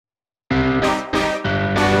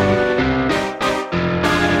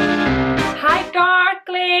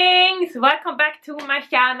guys, welcome back to my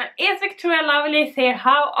channel. It's Victoria Lovelace here.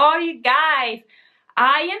 How are you guys?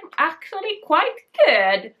 I am actually quite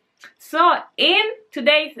good. So in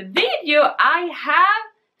today's video I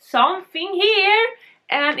have something here,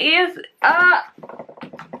 and is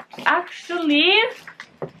actually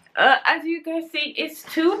as you can see, it's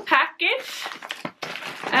two packages.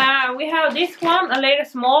 We have this one, a little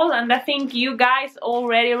small, and I think you guys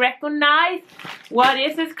already recognize what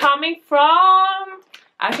this is coming from.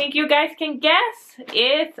 I think you guys can guess.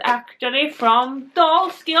 It's actually from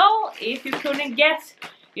Dollskill. If you couldn't guess,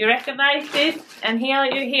 you recognize this, and here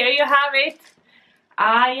you have it.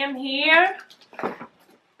 I am here.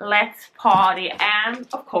 Let's party. And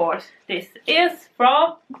of course this is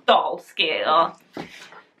from Dollskill.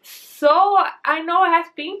 So I know it has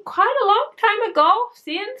been quite a long time ago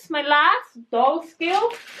since my last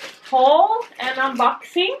Dollskill haul and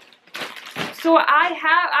unboxing. So I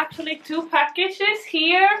have actually two packages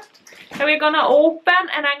here that we're gonna open,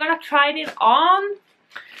 and I'm gonna try it on.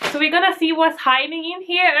 So we're gonna see what's hiding in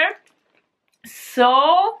here.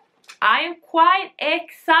 So I am quite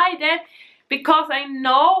excited because I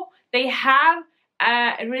know they have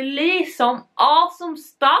released some awesome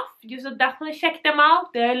stuff. You should definitely check them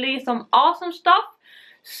out. They released some awesome stuff.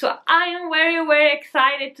 So I am very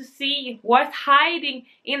excited to see what's hiding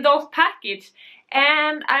in those packages.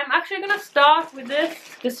 And I'm actually gonna start with this,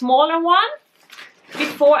 the smaller one,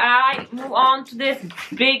 before I move on to this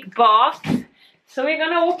big box. So we're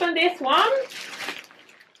gonna open this one,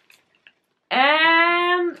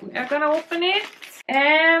 and we're gonna open it,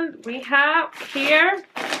 and we have here,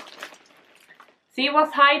 see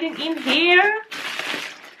what's hiding in here.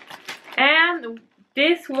 And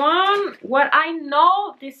this one, what I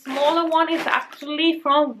know, this smaller one is actually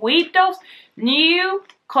from Widow's new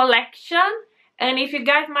collection. And if you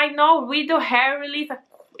guys might know, Widow hair released,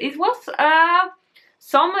 it was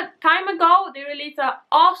some time ago, they released an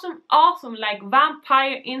awesome like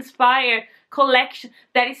vampire inspired collection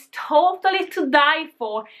that is totally to die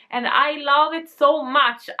for, and I love it so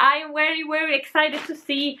much. I am very excited to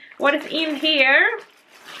see what is in here.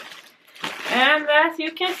 And as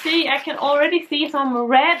you can see, I can already see some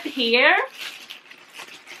red here.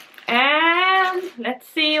 And let's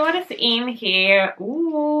see what is in here.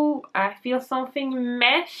 Ooh, I feel something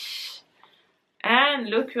mesh. And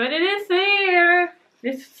look what it is here.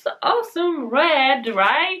 This is awesome red,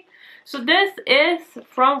 right? So this is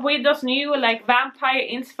from Widow's new like vampire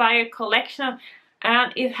inspired collection,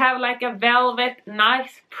 and it have like a velvet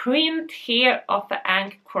nice print here of the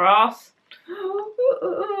Ankh cross.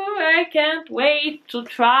 I can't wait to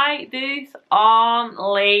try this on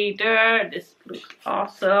later. This looks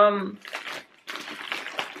awesome.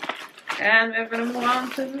 And we're gonna move on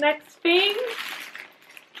to the next thing.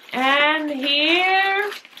 And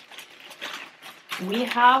here we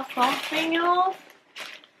have something else.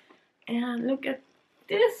 And look at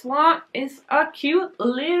this one. It's a cute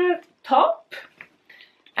little top.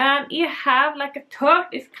 And it have like a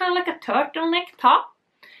it's kind of like a turtleneck top.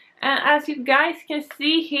 And as you guys can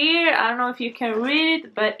see here, I don't know if you can read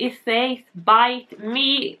it, but it says "Bite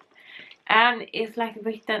Me," and it's like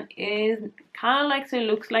written in kind of like, so it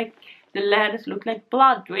looks like the letters look like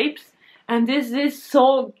blood drips. And this is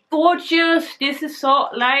so gorgeous. This is so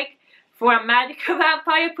like for a magical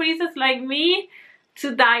vampire princess like me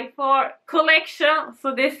to die for collection.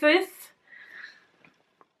 So this is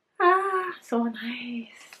so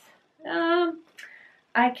nice.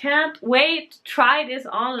 I can't wait to try this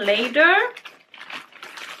on later.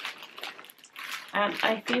 And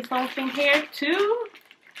I see something here too.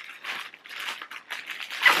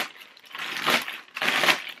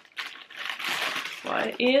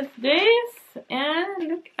 What is this? And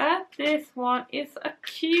look at this one. It's a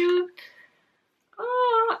cute,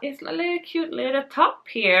 it's a little cute little top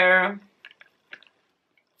here.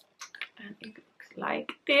 And it looks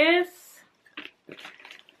like this.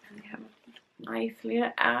 And we have nice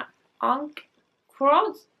little Ankh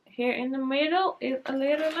cross here in the middle. Is a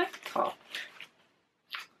little like top.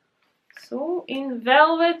 So in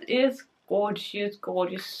velvet is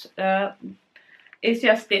gorgeous. It's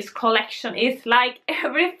just this collection. It's like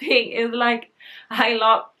everything is like, I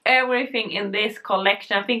love everything in this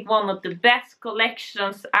collection. I think one of the best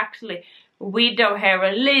collections actually Widow hair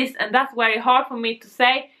released, and that's very hard for me to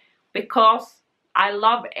say because I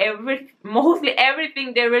love mostly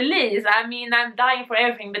everything they release. I mean, I'm dying for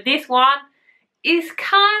everything, but this one is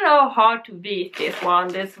kind of hard to beat. This one,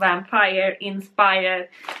 this vampire inspired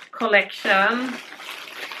collection.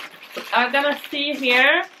 So I'm gonna see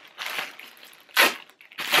here.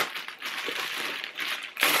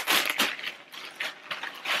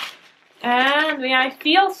 And I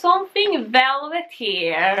feel something velvet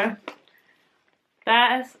here.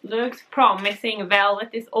 That looks promising.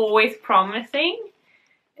 Velvet is always promising.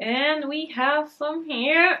 And we have some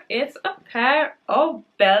here. It's a pair of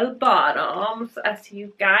bell bottoms. As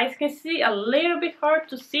you guys can see, a little bit hard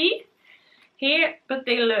to see here, but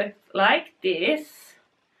they look like this.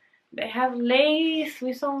 They have lace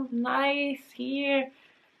with some nice here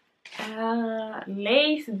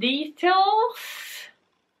lace details.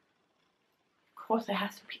 Of course, it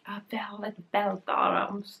has to be a velvet bell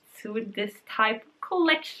bottoms to this type of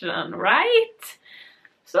collection, right?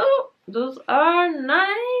 So those are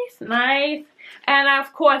nice. And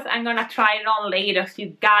of course, I'm gonna try it on later, so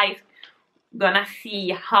you guys gonna see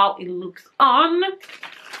how it looks on.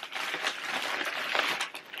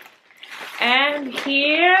 And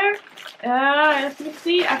here, let me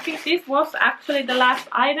see, I think this was actually the last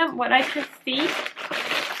item, what I can see.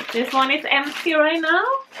 This one is empty right now.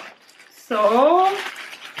 So,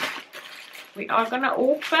 we are gonna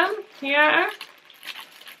open here.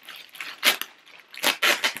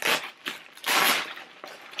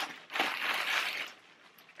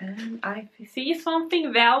 And I see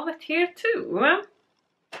something velvet here too.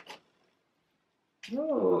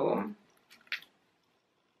 Oh.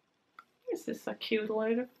 This is a cute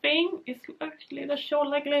little thing. It's actually the show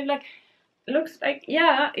like looks like,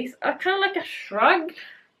 yeah, it's kind of like a shrug.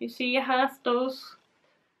 You see it has those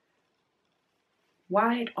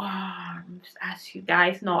wide arms. As you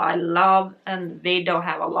guys know, I love, and they don't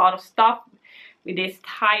have a lot of stuff with this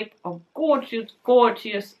type of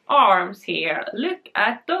gorgeous arms here. Look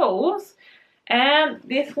at those. And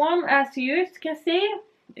this one, as you can see,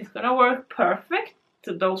 is gonna work perfect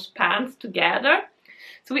to those pants together.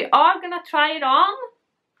 So we are gonna try it on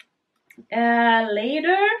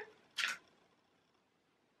later.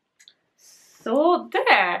 So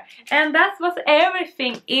there, and that was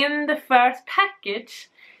everything in the first package.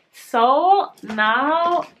 So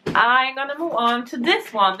now I'm gonna move on to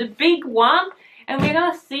this one, the big one, and we're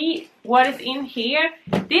gonna see what is in here.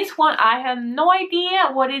 This one I have no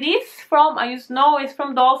idea what it is from. I just know it's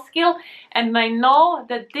from Dollskill, and I know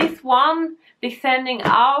that this one they're sending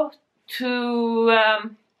out to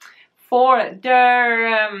for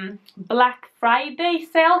their Black Friday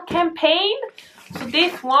sale campaign. So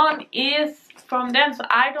this one is from them, so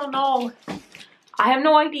I don't know, I have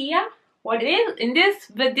no idea what it is in this,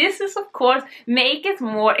 but this is of course make it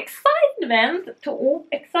more excited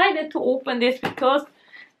to open this, because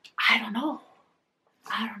I don't know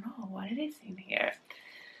what it is in here.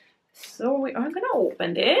 So we are gonna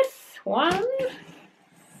open this one.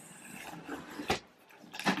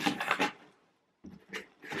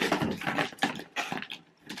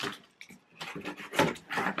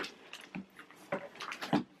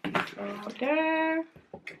 There.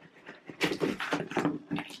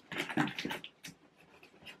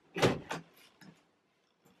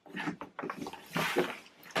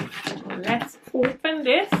 Let's open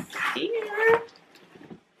this here,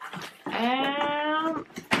 and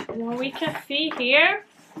what we can see here,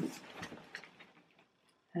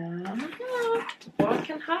 what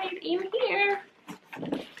can hide in here?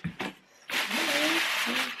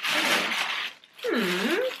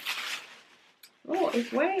 Oh, it's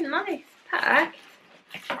very nice packed.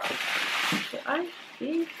 So I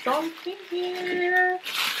see something here,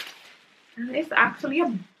 and it's actually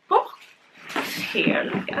a box here.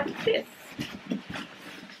 Look at this.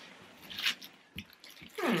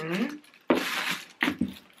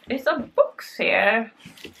 It's a box here.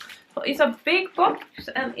 So it's a big box,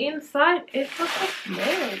 and inside it's a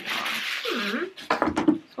small one.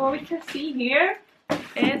 So what we can see here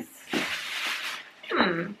is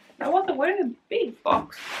that was a very big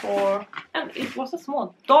box for, and it was a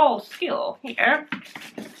small Dollskill here.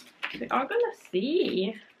 We are gonna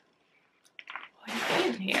see what's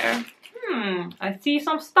in here. I see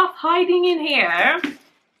some stuff hiding in here.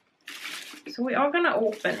 So we are gonna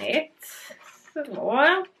open it.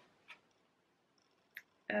 So,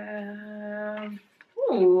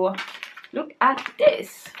 ooh, look at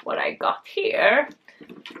this, what I got here.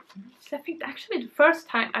 I think actually the first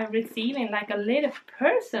time I'm receiving like a little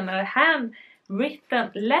personal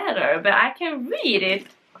handwritten letter, but I can read it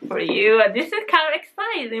for you. This is kind of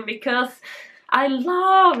exciting because I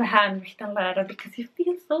love handwritten letter, because it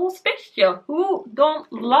feels so special. Who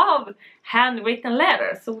don't love handwritten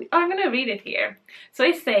letters? So we are gonna read it here. So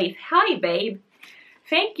it says, "Hi babe,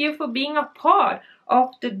 thank you for being a part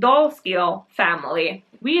of the Dollskill family.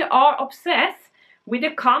 We are obsessed with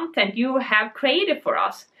the content you have created for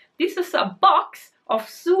us. This is a box of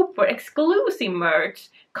super exclusive merch.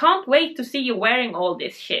 Can't wait to see you wearing all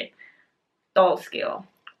this shit. Dollskill."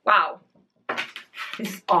 Wow,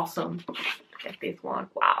 this is awesome. Look at this one.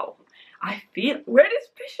 Wow, I feel very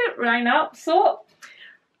special right now. So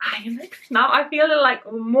now I feel like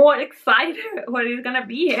more excited what is gonna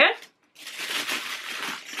be here.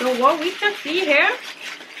 So what we can see here,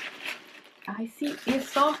 I see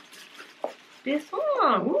is this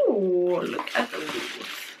one. Ooh, look at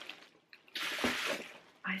those.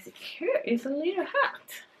 I see here is a little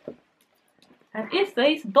hat. And it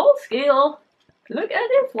says Dollskill. Look at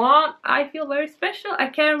this one. I feel very special. I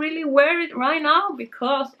can't really wear it right now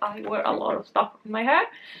because I wear a lot of stuff in my hair.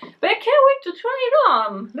 But I can't wait to try it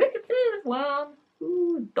on. Look at this one.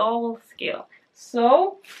 Ooh, Dollskill.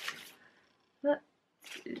 So, let's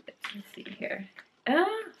see here.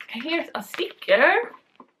 Here's a sticker.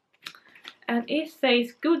 And it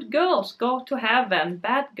says, good girls go to heaven,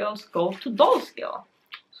 bad girls go to Dollskill.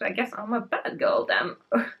 So I guess I'm a bad girl then.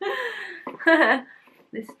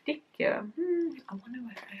 The sticker. I wonder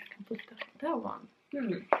where I can put that one.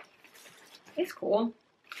 It's cool.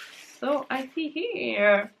 So I see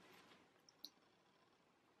here.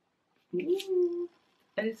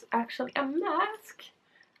 It's actually a mask.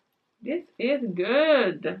 This is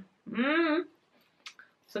good.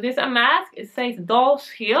 So this is a mask. It says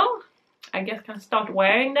Dollskill. I guess can start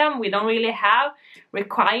wearing them. We don't really have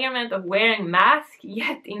requirement of wearing mask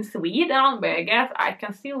yet in Sweden, but I guess I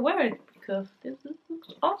can still wear it because this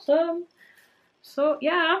looks awesome. So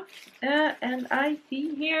yeah, and I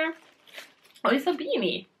see here, oh, it's a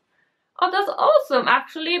beanie. Oh, that's awesome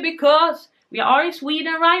actually, because we are in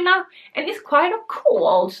Sweden right now and it's quite a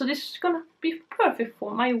cold, so this is gonna be perfect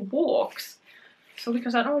for my walks. So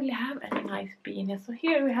because I don't really have any nice beanies, so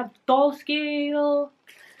here we have Dollskill.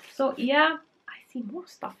 So yeah, I see more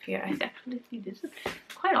stuff here. I actually see this is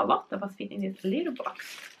quite a lot of us fit in this little box.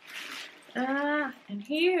 And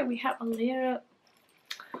here we have a little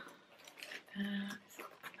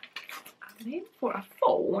maybe for a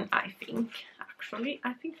phone, I think. Actually,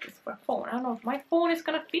 I think it's for a phone. I don't know if my phone is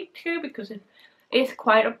gonna fit here because it is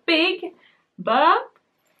quite a big, but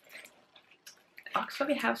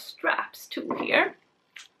actually have straps too here.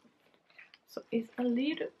 So it's a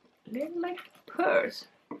little like purse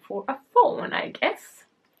for a phone, I guess.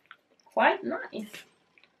 Quite nice.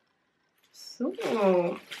 So,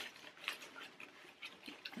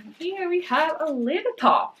 and here we have a little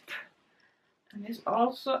top, and it's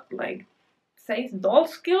also like says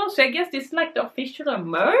Dollskill. So I guess this is like the official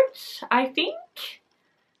merch, I think.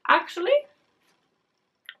 Actually,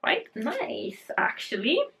 quite nice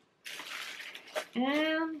actually.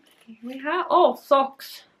 And here we have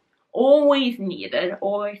socks. Always needed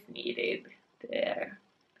there.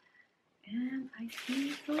 And I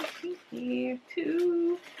see something here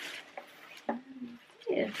too.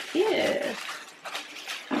 Yes.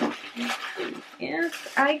 Yes,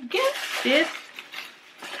 I guess this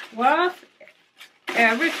was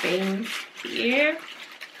everything here.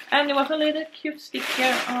 And there was a little cute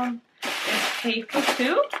sticker on this paper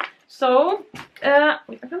too. So,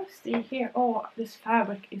 we're gonna see here. Oh, this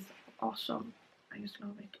fabric is awesome. I just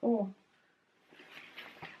love it. Oh,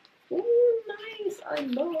 nice. I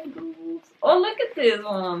love those. Oh, look at this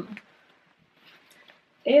one.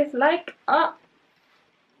 It's like a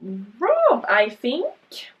robe, I think.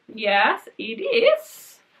 Yes, it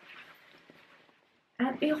is.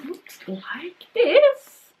 And it looks like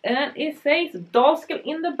this. And it says Dollskill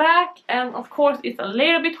in the back. And of course, it's a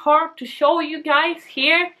little bit hard to show you guys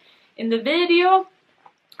here in the video.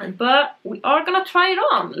 But we are gonna try it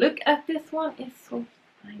on. Look at this one. It's so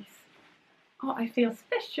nice. Oh, I feel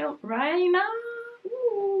special right now.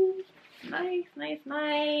 Ooh, nice.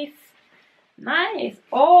 Nice.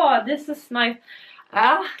 Oh, this is nice.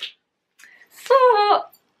 So,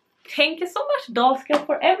 thank you so much, Dollskill,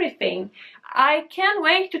 for everything. I can't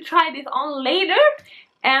wait to try this on later.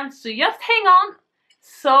 And so just hang on.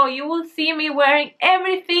 So you will see me wearing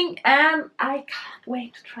everything. And I can't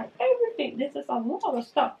wait to try everything. This is a lot of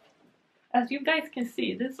stuff. As you guys can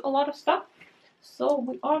see, this is a lot of stuff. So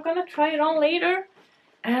we are gonna try it on later.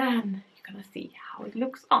 And you're gonna see how it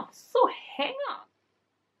looks on. So hang on.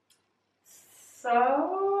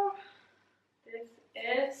 So this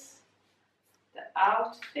is the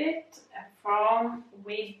outfit from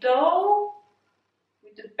Widow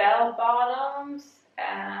with the bell bottoms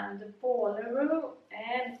and the bolero,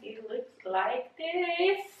 and it looks like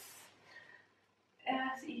this,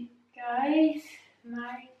 as you guys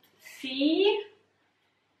might see.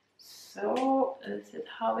 So this is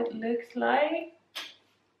how it looks like,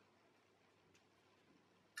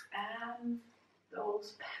 and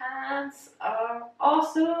those pants are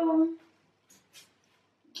awesome.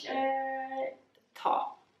 The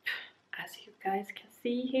top, as you guys can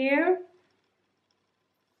see here,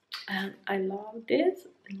 And I love this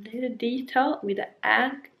little detail with the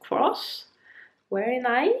ant cross. Very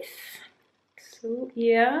nice. So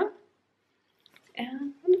yeah.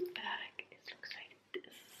 And on the back it looks like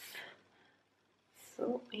this.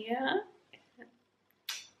 So yeah.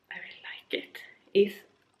 I really like it. It's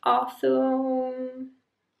awesome.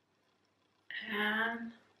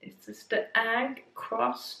 And this is the egg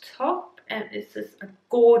cross top, and this is a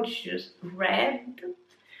gorgeous red.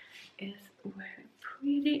 It's very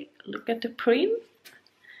pretty. Look at the print.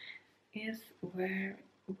 It's very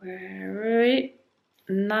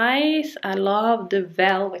nice. I love the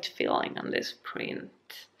velvet feeling on this print.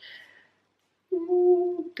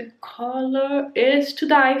 Ooh, the color is to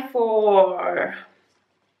die for.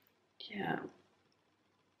 Yeah.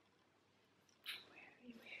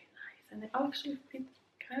 Very nice. And it actually fits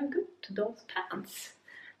kind of good to those pants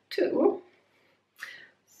too.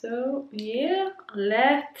 So yeah,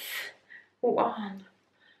 let's move on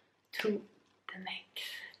to the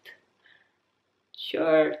next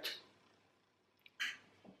shirt.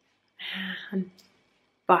 And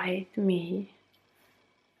bite me.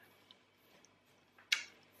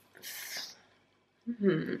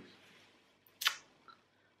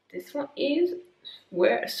 This one is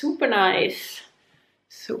super nice.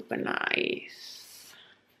 Super nice.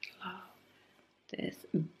 Love this.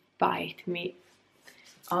 Bite me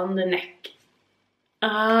on the neck.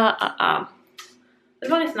 This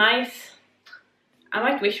one is nice. I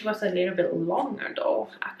might wish it was a little bit longer though.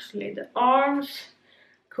 Actually, the arms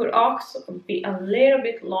could also be a little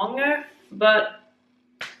bit longer, but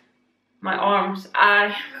my arms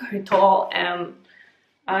are very tall and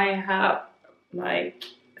I have like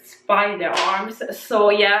spider arms, so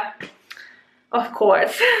yeah, of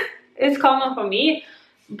course it's common for me.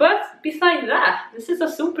 But besides that, this is a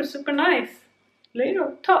super nice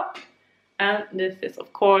little top, and this is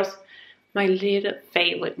of course my little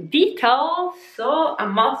favorite detail, so a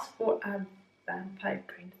must for a vampire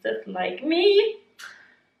princess like me.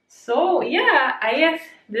 So yeah, I guess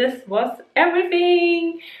this was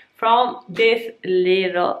everything from this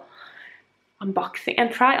little unboxing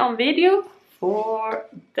and try on video for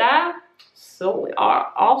that. So we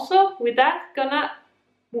are also with that gonna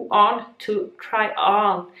move on to try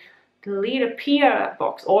on the little PR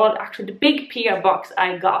box, or actually the big PR box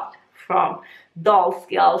I got from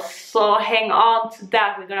Dollskill. So hang on to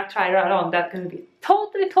that, we're gonna try that on. That's gonna be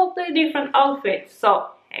totally different outfit,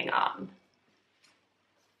 so hang on.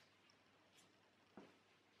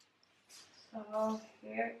 So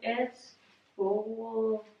here is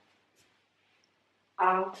full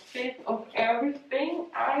outfit of everything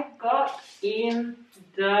I got in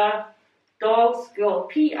the Dollskill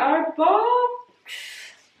PR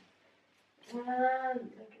box.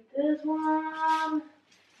 And look at this one.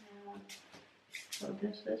 So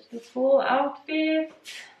this is the full outfit.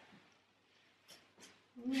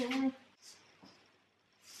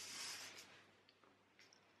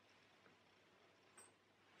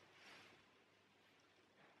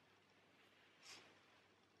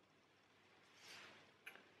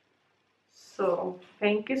 So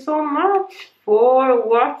thank you so much for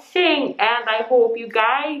watching, and I hope you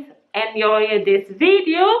guys enjoyed this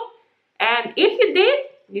video. And if you did,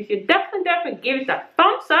 you should definitely give it a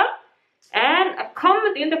thumbs up and a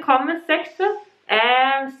comment in the comment section,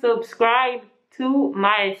 and subscribe to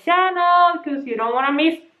my channel because you don't want to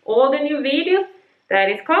miss all the new videos that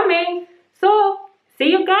is coming. So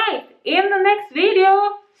see you guys in the next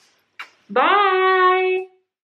video. Bye.